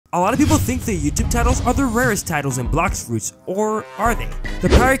A lot of people think the YouTube titles are the rarest titles in Blox Fruits, or are they? The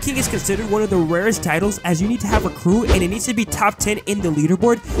Pirate King is considered one of the rarest titles as you need to have a crew and it needs to be top 10 in the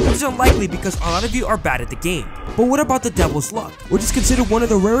leaderboard, which is unlikely because a lot of you are bad at the game. But what about the Devil's Luck, which is considered one of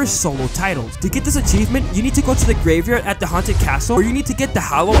the rarest solo titles? To get this achievement, you need to go to the graveyard at the Haunted Castle, or you need to get the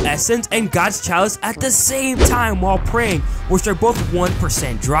Hollow Essence and God's Chalice at the same time while praying, which are both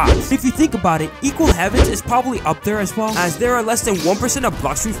 1% drops. If you think about it, Equal Heavens is probably up there as well, as there are less than 1% of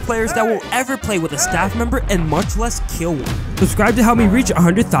Blox Fruits players that will ever play with a staff member and much less kill one. Subscribe to help me reach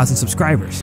 100,000 subscribers.